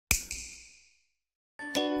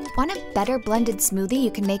Want a better blended smoothie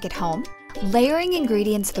you can make at home? Layering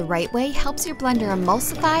ingredients the right way helps your blender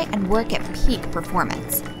emulsify and work at peak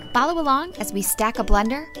performance. Follow along as we stack a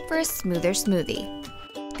blender for a smoother smoothie.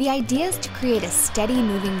 The idea is to create a steady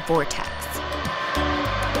moving vortex.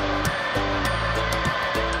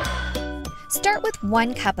 Start with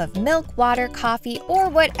 1 cup of milk, water, coffee, or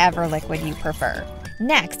whatever liquid you prefer.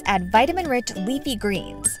 Next, add vitamin-rich leafy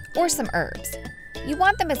greens, or some herbs. You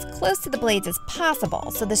want them as close to the blades as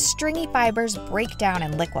possible so the stringy fibers break down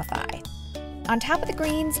and liquefy. On top of the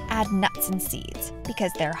greens, add nuts and seeds.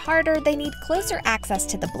 Because they're harder, they need closer access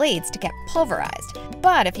to the blades to get pulverized.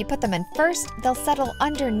 But if you put them in first, they'll settle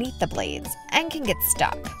underneath the blades and can get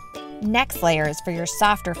stuck. Next layer is for your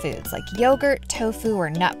softer foods like yogurt, tofu,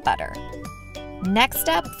 or nut butter. Next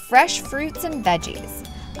up, fresh fruits and veggies.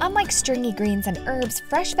 Unlike stringy greens and herbs,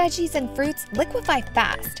 fresh veggies and fruits liquefy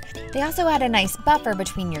fast. They also add a nice buffer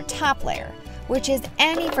between your top layer, which is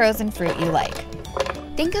any frozen fruit you like.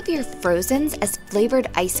 Think of your frozens as flavored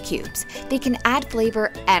ice cubes. They can add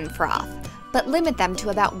flavor and froth, but limit them to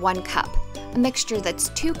about 1 cup. A mixture that's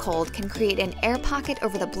too cold can create an air pocket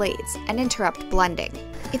over the blades and interrupt blending.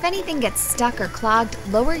 If anything gets stuck or clogged,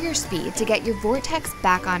 lower your speed to get your vortex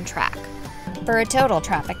back on track. For a total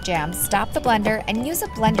traffic jam, stop the blender and use a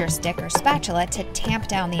blender stick or spatula to tamp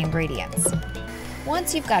down the ingredients.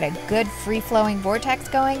 Once you've got a good free-flowing vortex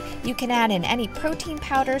going, you can add in any protein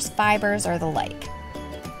powders, fibers, or the like.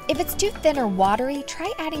 If it's too thin or watery,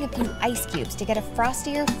 try adding a few ice cubes to get a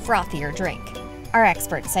frostier, frothier drink. Our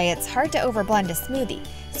experts say it's hard to overblend a smoothie,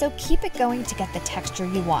 so keep it going to get the texture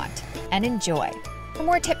you want. And enjoy! For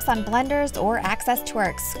more tips on blenders or access to our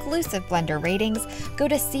exclusive blender ratings, go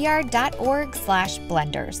to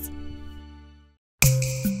cr.org/blenders.